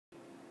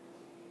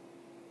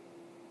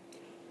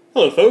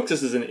Hello folks,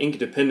 this is an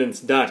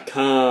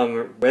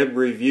Inkdependence.com web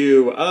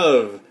review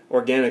of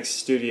Organic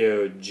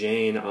Studio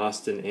Jane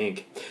Austen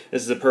ink.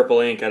 This is a purple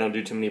ink. I don't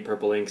do too many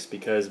purple inks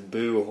because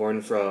boo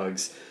horned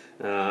frogs.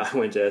 I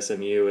went to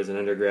SMU as an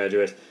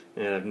undergraduate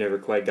and I've never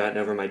quite gotten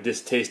over my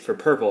distaste for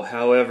purple.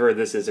 However,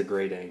 this is a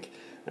great ink.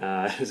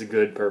 It's a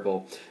good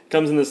purple. It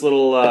comes in this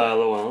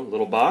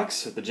little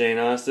box with the Jane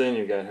Austen.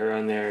 You've got her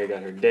on there, you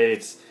got her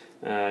dates,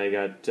 you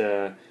got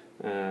the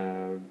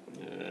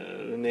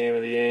name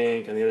of the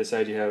ink. On the other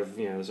side you have,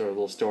 sort of a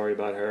little story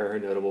about her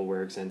notable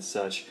works and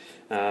such.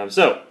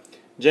 So,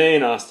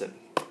 Jane Austen.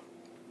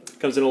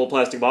 Comes in a little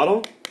plastic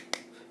bottle.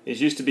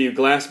 These used to be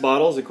glass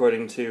bottles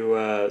according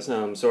to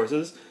some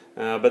sources,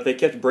 but they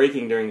kept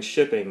breaking during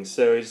shipping,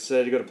 so he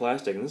decided to go to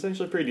plastic. And this is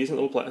actually a pretty decent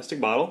little plastic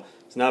bottle.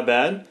 It's not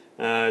bad.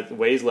 It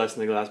weighs less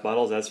than the glass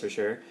bottles, that's for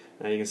sure.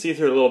 You can see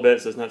through it a little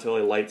bit, so it's not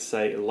totally light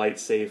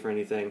safe or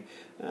anything.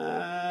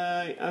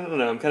 I don't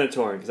know, I'm kind of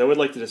torn, because I would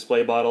like to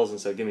display bottles, and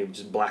so give me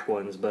just black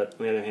ones, but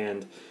on the other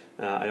hand,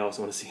 I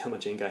also want to see how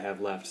much ink I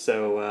have left.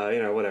 So,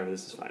 whatever,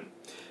 this is fine.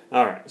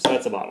 Alright, so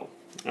that's a bottle.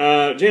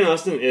 Jane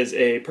Austen is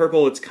a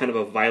purple. It's kind of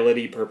a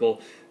violet-y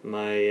purple.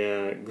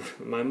 My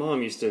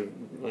mom used to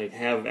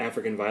have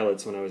African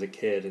violets when I was a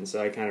kid, and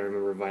so I kind of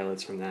remember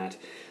violets from that.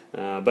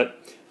 But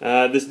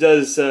this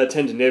does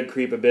tend to nib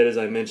creep a bit, as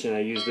I mentioned. I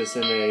used this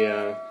in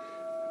a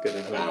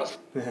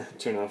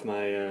turn off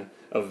my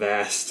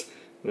Avast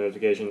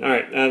notification. All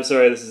right, I'm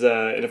sorry. This is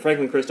in a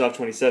Franklin Christoph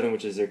 27,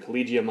 which is their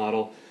Collegia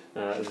model.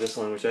 This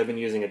one, which I've been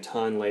using a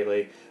ton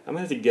lately. I'm gonna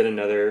have to get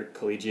another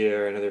Collegia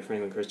or another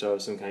Franklin Christoph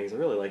of some kind because I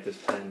really like this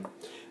pen.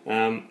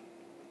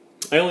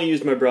 I only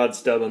used my broad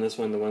stub on this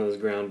one, the one that was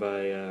ground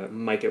by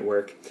Mike at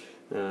work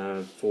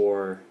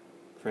for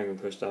Franklin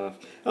Christoph.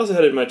 I also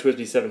had it in my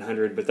TWSBI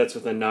 700, but that's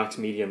with a Knox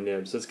medium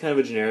nib, so it's kind of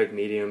a generic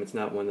medium. It's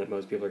not one that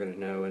most people are going to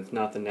know, and it's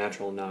not the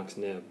natural Knox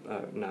nib.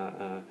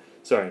 Not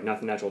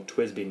the natural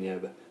TWSBI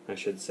nib, I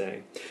should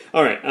say.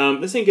 Alright,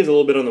 this ink is a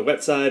little bit on the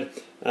wet side.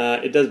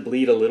 It does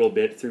bleed a little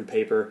bit through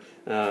paper,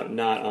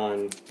 not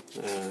on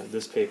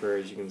this paper,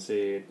 as you can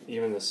see.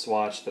 Even the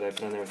swatch that I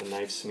put on there with a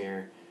knife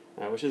smear,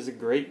 which is a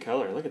great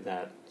color. Look at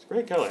that. It's a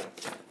great color.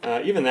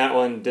 Even that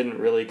one didn't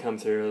really come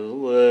through. A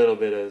little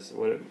bit as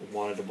what it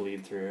wanted to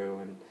bleed through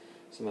and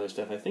some other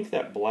stuff. I think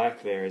that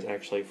black there is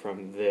actually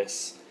from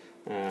this.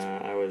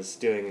 I was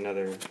doing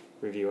another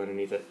review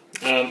underneath it.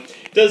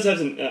 It does have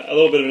a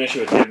little bit of an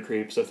issue with nib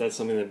creep, so if that's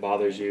something that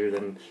bothers you,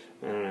 then,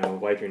 I don't know,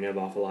 wipe your nib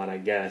off a lot, I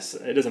guess.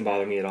 It doesn't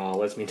bother me at all. It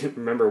lets me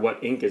remember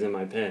what ink is in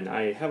my pen.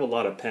 I have a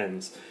lot of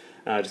pens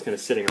just kind of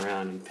sitting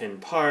around and pen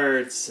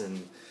parts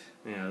and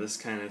this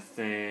kind of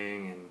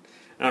thing. And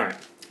alright,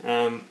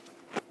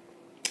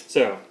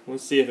 so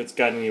let's see if it's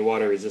got any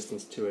water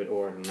resistance to it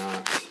or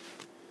not.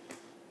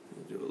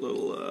 Do a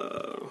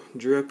little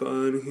drip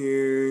on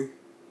here.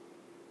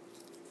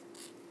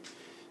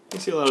 You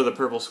can see a lot of the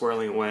purple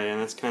swirling away,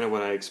 and that's kind of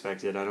what I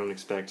expected. I don't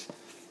expect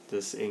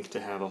this ink to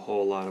have a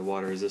whole lot of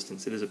water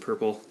resistance. It is a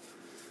purple.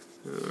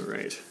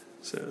 Alright,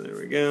 so there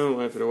we go,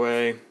 wipe it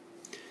away.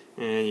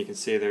 And you can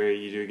see there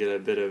you do get a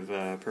bit of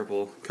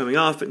purple coming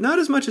off, but not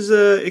as much as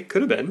it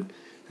could have been.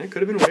 That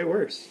could have been way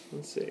worse.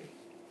 Let's see.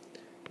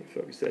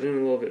 Focus that in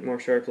a little bit more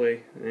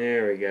sharply.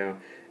 There we go.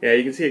 Yeah,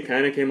 you can see it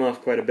kind of came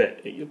off quite a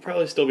bit. You'll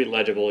probably still be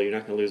legible. You're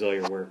not going to lose all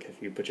your work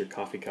if you put your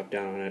coffee cup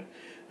down on it.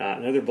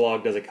 Another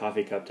blog does a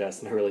coffee cup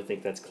test, and I really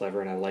think that's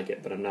clever, and I like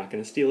it, but I'm not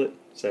going to steal it,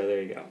 so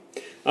there you go.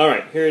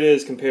 Alright, here it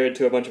is compared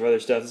to a bunch of other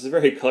stuff. This is a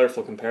very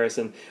colorful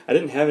comparison. I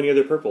didn't have any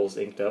other purples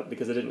inked up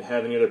because I didn't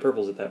have any other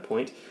purples at that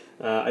point.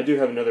 I do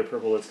have another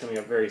purple that's coming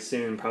up very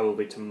soon,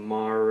 probably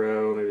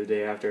tomorrow, maybe the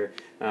day after.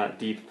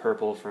 Deep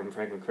Purple from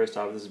Franklin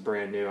Christoph. This is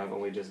brand new. I've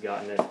only just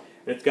gotten it.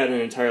 It's got an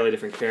entirely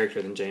different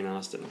character than Jane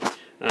Austen.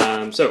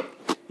 So,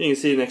 you can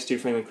see next to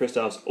Franklin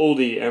Christoph's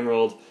Oldie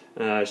Emerald,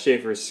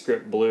 Schaefer's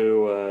Script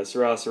Blue,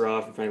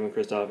 Syrah from Franklin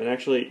Christoph, and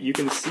actually you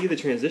can see the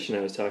transition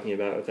I was talking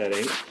about with that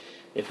ink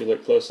if you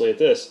look closely at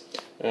this.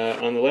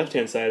 On the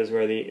left-hand side is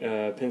where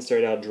the pen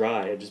started out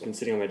dry. It had just been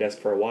sitting on my desk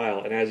for a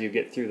while, and as you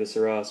get through the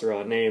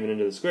Syrah name and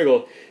into the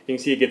squiggle, you can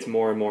see it gets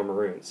more and more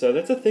maroon. So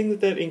that's a thing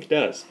that ink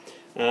does.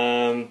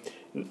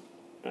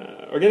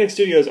 Organic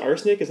Studio's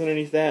Arsenic is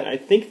underneath that. I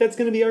think that's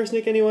going to be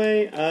arsenic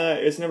anyway.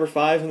 It's number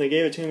 5 when they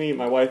gave it to me.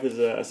 My wife is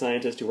a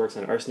scientist who works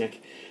on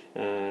arsenic,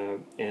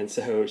 and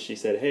so she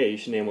said, hey, you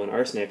should name one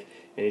arsenic.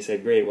 And he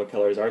said, great, what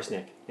color is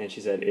arsenic? And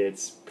she said,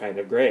 it's kind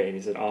of gray. And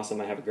he said,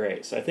 awesome, I have a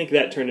gray. So I think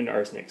that turned into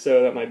arsenic.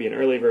 So that might be an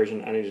early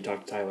version. I need to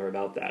talk to Tyler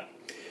about that.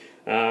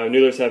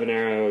 Noodler's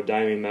Habanero,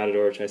 Diamond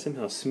Matador, which I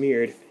somehow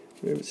smeared.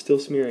 Maybe it's still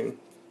smearing.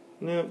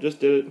 No, just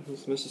did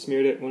it. Must have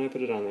smeared it when I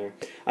put it on there.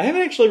 I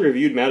haven't actually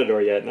reviewed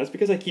Matador yet, and that's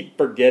because I keep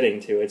forgetting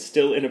to. It's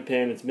still in a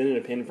pen. It's been in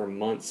a pen for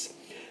months,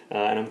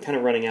 and I'm kind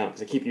of running out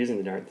because I keep using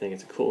the darn thing.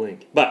 It's a cool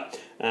ink. But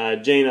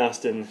Jane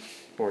Austen,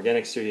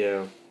 Organic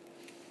Studio,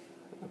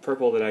 a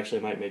purple that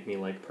actually might make me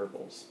like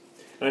purples.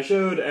 And I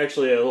showed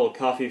actually a little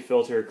coffee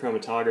filter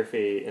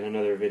chromatography in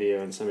another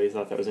video, and somebody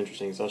thought that was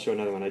interesting, so I'll show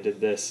another one. I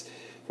did this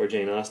for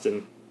Jane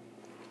Austen.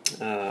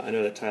 I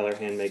know that Tyler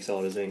hand makes all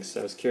of his inks, so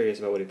I was curious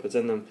about what he puts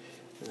in them.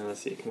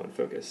 Let's see, come on,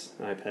 focus.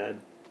 iPad.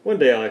 One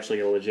day I'll actually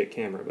get a legit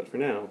camera, but for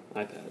now,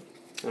 iPad.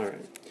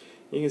 Alright.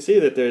 You can see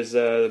that there's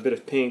a bit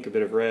of pink, a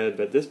bit of red,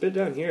 but this bit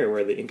down here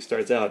where the ink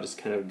starts out just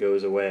kind of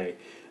goes away.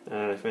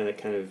 I find that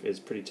kind of is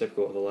pretty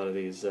typical with a lot of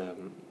these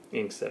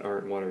inks that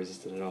aren't water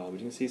resistant at all. But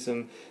you can see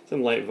some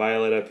light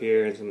violet up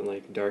here and some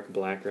like dark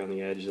black around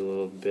the edge a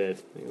little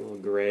bit, like a little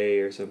gray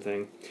or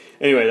something.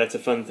 Anyway, that's a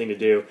fun thing to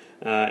do.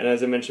 And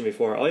as I mentioned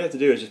before, all you have to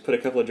do is just put a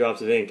couple of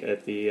drops of ink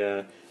at the,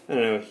 I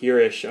don't know,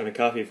 here-ish on a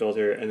coffee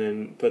filter, and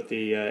then put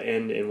the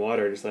end in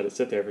water and just let it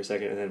sit there for a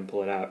second and then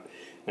pull it out.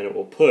 And it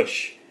will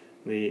push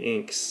the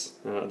inks,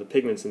 the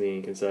pigments in the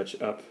ink and such,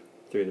 up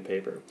through the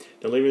paper.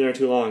 Don't leave it there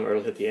too long or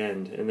it'll hit the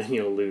end and then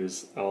you'll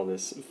lose all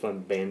this fun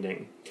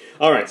banding.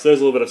 Alright, so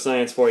there's a little bit of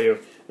science for you.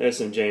 There's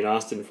some Jane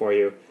Austen for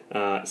you.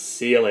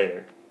 See you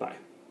later.